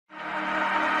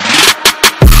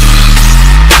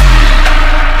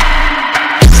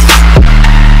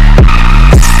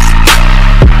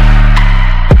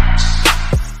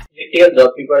Practical job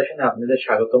প্রিপারেশনে আপনাদের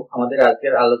স্বাগতম। আমাদের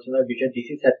আজকের আলোচনার বিষয়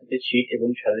ডিসি সার্কিটের শীট এবং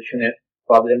সাজেশনের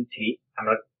প্রবলেম 3।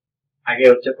 আমরা আগে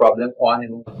হচ্ছে প্রবলেম 1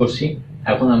 এবং করছি,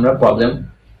 এখন আমরা প্রবলেম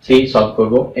 3 সলভ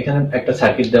করব। এখানে একটা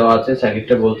সার্কিট দেওয়া আছে,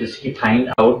 সার্কিটটা বলতেছে কি find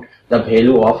out the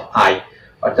value of I,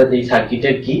 অর্থাৎ এই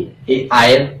সার্কিটের কি এই আই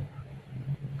এর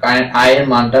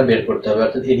মানটা বের করতে হবে,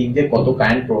 অর্থাৎ এদিক দিয়ে কত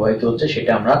কারেন্ট প্রবাহিত হচ্ছে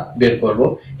সেটা আমরা বের করব।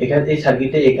 এখানে এই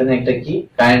সার্কিটে এখানে একটা কি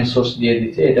কারেন্ট সোর্স দিয়ে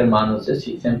দিয়েছে, এটার মান হচ্ছে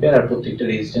 6 অ্যাম্পিয়ার আর প্রত্যেকটা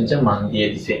রেজিস্ট্যান্সের মান দিয়ে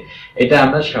দিয়েছে। এটা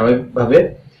আমরা স্বাভাবিকভাবে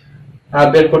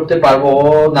বের করতে পারবো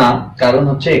না, কারণ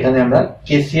হচ্ছে এখানে আমরা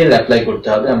কেসিএল অ্যাপ্লাই করতে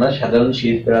হবে। আমরা সাধারণ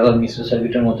সিরিজ প্যারালাল মিশ্র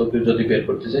সার্কিটের মতো যদি বের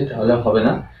করতে চাই তাহলে হবে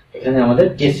না, এখানে আমাদের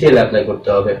কেসিএল অ্যাপ্লাই করতে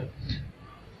হবে।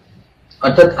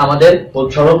 অর্থাৎ আমাদের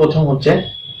সর্বপ্রথম হচ্ছে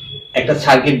একটা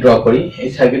সার্কিট ড্র করি। এই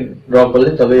সার্কিট ড্র করলে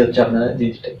তবে হচ্ছে আপনারা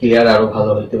জিনিসটা ক্লিয়ার আরো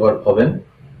ভালো হইতে পারবেন।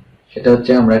 সেটা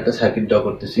হচ্ছে আমরা একটা সার্কিট ড্র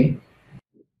করতেছি।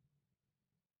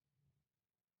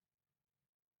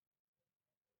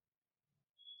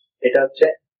 এটা হচ্ছে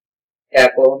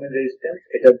 1 ওহমের রেজিস্ট্যান্স,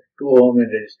 এটা 2 ওহমের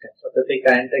রেজিস্ট্যান্স। অর্থাৎ এই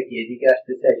কারেন্টটা কি এদিকে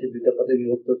আসতেছে, এসে দুইটা পথে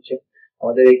বিভক্ত হচ্ছে।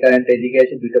 আমাদের এই কারেন্টটা এদিকে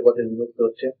এসে দুইটা পথে বিভক্ত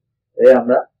হচ্ছে। তাই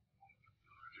আমরা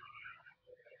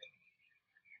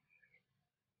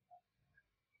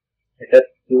এটা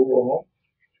 2 ওহম,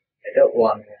 এটা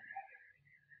 1 ওহম।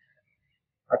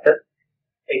 অর্থাৎ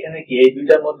এখানে কি এই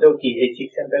দুইটার মধ্যেও কি এই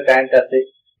 6 অ্যাম্পিয়ার কারেন্ট আছে,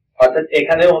 অর্থাৎ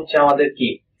এখানেও হচ্ছে আমাদের কি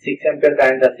 6 অ্যাম্পিয়ার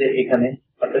কারেন্ট আছে এখানে।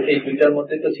 অর্থাৎ এই দুইটার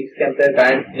মধ্যে তো 6 অ্যাম্পিয়ার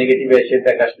কারেন্ট নেগেটিভে এসে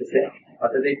ব্যাক আসতেছে।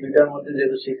 অর্থাৎ এই দুইটার মধ্যে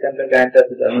যেহেতু 6 অ্যাম্পিয়ার কারেন্ট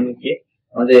আছে, তার মানে কি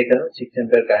আমাদের এখানেও 6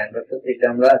 অ্যাম্পিয়ার কারেন্ট। অর্থাৎ এটা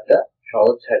আমরা একটা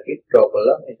সহজ সার্কিট ড্র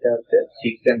করলাম। এটা হচ্ছে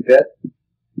 6 অ্যাম্পিয়ার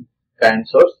কারেন্ট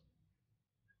সোর্স।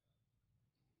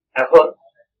 এখন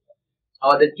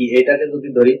আমাদের কি এটাকে যদি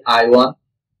ধরি I1,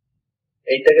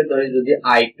 এইটাকে ধরি যদি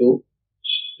I2,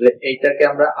 এইটাকে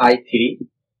আমরা I3,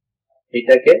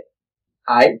 এইটাকে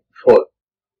I4।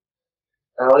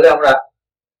 তাহলে আমরা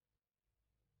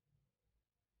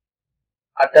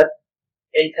অর্থাৎ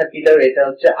এই সার্কিটের এটা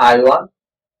হচ্ছে I1,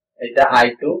 এটা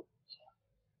I2,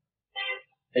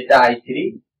 এটা I3,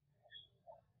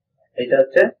 এটা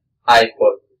হচ্ছে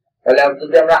I4। তাহলে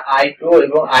যদি আমরা I2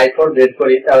 এবং I4 বের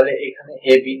করি তাহলে এখানে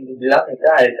A বিন্দু দিলাম এটা,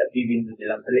 আর এটা B বিন্দু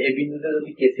দিলাম। তাহলে A বিন্দুতে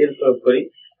যদি কেসিএল প্রয়োগ করি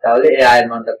তাহলে এই I এর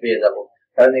মানটা পেয়ে যাব,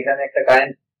 কারণ এখানে একটা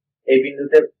কারেন্ট এই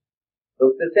বিন্দুতে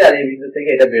ঢুকতেছে আর এই বিন্দু থেকে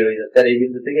এটা বের হয়ে যাচ্ছে, আর এই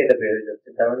বিন্দু থেকে এটা বের হয়ে যাচ্ছে।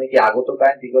 তার মানে কি আগত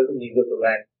কারেন্ট ইকুয়াল টু নির্গত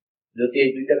কারেন্ট। যদি এই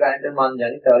দুইটা কারেন্টের মান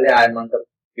জানি তাহলে I এর মানটা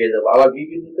পেয়ে যাবো। আবার B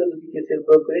বিন্দুতে যদি কেসিএল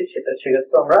প্রয়োগ করি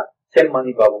সেক্ষেত্রে আমরা সেম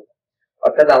মানই পাবো।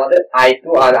 অর্থাৎ আমাদের I2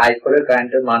 আর I4 এর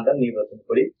কারেন্টের মানটা নির্বাচন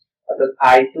করি। অর্থাৎ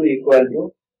I2 ইকুয়াল টু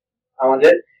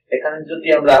আমাদের এখানে যদি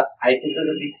আমরা I2 তে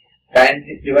যদি কারেন্ট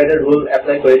ডিভাইডার রুল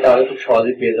অ্যাপ্লাই করি তাহলে খুব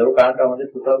সহজেই পেয়ে যাবো, কারণ আমাদের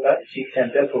টোটাল কারেন্ট 6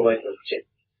 অ্যাম্পিয়ার প্রবাহিত হচ্ছে।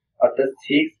 অর্থাৎ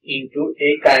 6 ইনটু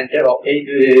এই কারেন্টের এই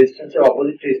রেজিস্ট্যান্সের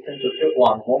অপোজিট রেজিস্ট্যান্স হচ্ছে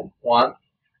 1 ওহম, 1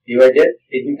 ডিভাইডেড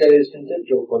এই দুইটা রেজিস্ট্যান্সের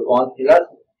যোগফল 1 প্লাস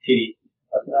 3,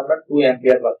 অর্থাৎ আমরা 2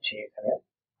 অ্যাম্পিয়ার পাচ্ছি এখানে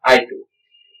I2।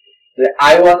 তাহলে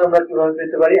I1 আমরা কিভাবে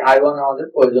পেতে পারি? I1 আমাদের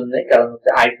প্রয়োজন নেই, কারণ হচ্ছে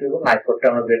I2 এবং I4 টা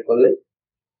আমরা বের করলে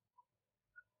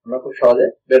আমরা খুব সহজে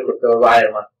বের করতে পারবো I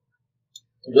এর মান।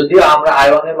 যদিও আমরা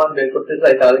I1 এর মান বের করতে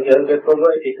চাই তাহলে কিভাবে বের করবো?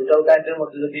 এই টোটাল কারেন্টের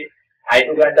মধ্যে যদি I2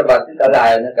 কারেন্টটা বাদ দিই তাহলে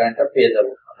I1 এর কারেন্টটা পেয়ে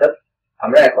যাবো। অর্থাৎ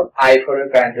আমরা এখন I4 এর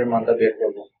কারেন্টের মানটা বের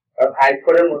করবো, কারণ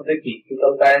I4 এর মধ্যে কি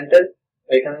টোটাল কারেন্টের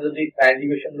এখানে যদি কারেন্ট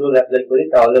ডিভিশন রুল অ্যাপ্লাই করি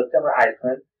তাহলে হচ্ছে আমরা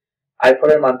I4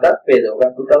 এর মানটা পেয়ে যাবো,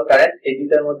 কারণ টোটাল কারেন্ট এই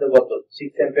দুটার মধ্যে কত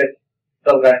 6 অ্যাম্পিয়ার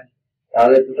টোটাল কারেন্ট।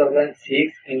 তাহলে টোটাল কারেন্ট 6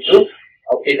 ইনটু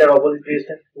এটার অপোজিট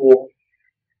রেজিস্ট্যান্স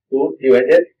 2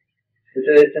 ডিভাইডেড দুটো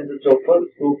রেজিস্ট্যান্সের যোগফল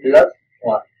 2 প্লাস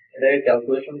 1। এটাকে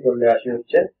ক্যালকুলেশন করলে আসে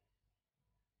হচ্ছে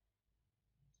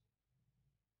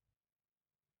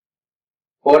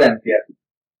 4 অ্যাম্পিয়ার।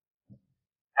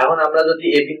 এখন আমরা যদি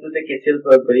এ বিন্দুতে কেসিএল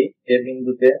প্রয়োগ করি, এ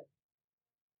বিন্দুতে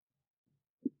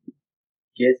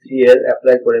কেসিএল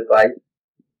অ্যাপ্লাই করে পাই,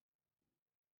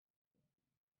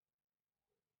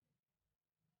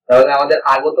 তাহলে আমাদের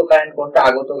আগত কারেন্ট কোনটা?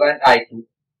 আগত কারেন্ট I2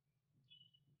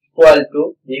 ইকুয়াল টু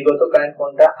নির্গত কারেন্ট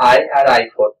কোনটা? I R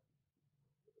I4,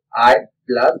 I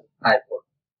plus I4।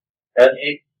 কারণ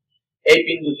এই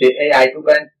বিন্দুতে এই I2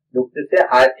 কারেন্ট ঢুকতেছে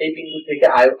আর এই বিন্দু থেকে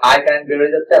I কারেন্ট বের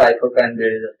হয়ে যাচ্ছে আর I4 কারেন্ট বের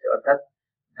হয়ে যাচ্ছে। অর্থাৎ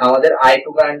আমাদের I2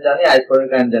 কারেন্ট জানি, I4 এর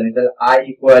কারেন্ট জানি, তাহলে I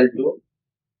equal to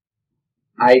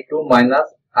I2 minus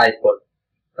I4।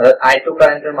 অর্থাৎ I2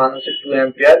 কারেন্টের মান হচ্ছে 2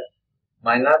 অ্যাম্পিয়ার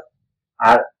মাইনাস,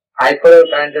 আর I4 এর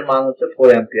কারেন্টের মান হচ্ছে 4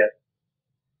 অ্যাম্পিয়ার।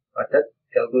 অর্থাৎ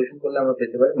ক্যালকুলেশন করলে আমরা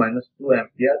পেতে পারি -2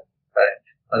 অ্যাম্পিয়ার কারেন্ট।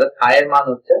 অর্থাৎ I এর মান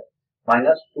হচ্ছে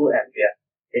 -2 অ্যাম্পিয়ার।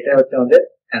 এটা হচ্ছে আমাদের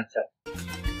অ্যান্সার।